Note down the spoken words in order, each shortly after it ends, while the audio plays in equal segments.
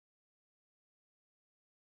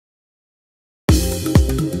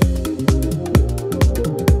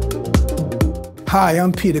Hi,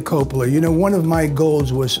 I'm Peter Coppola. You know, one of my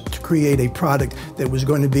goals was to create a product that was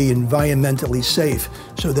going to be environmentally safe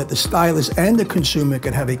so that the stylist and the consumer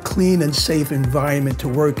could have a clean and safe environment to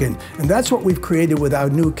work in. And that's what we've created with our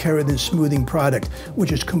new Keratin smoothing product,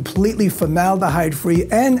 which is completely formaldehyde-free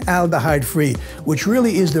and aldehyde-free, which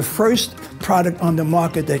really is the first product on the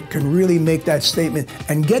market that can really make that statement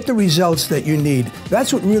and get the results that you need.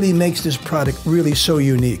 That's what really makes this product really so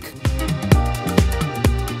unique.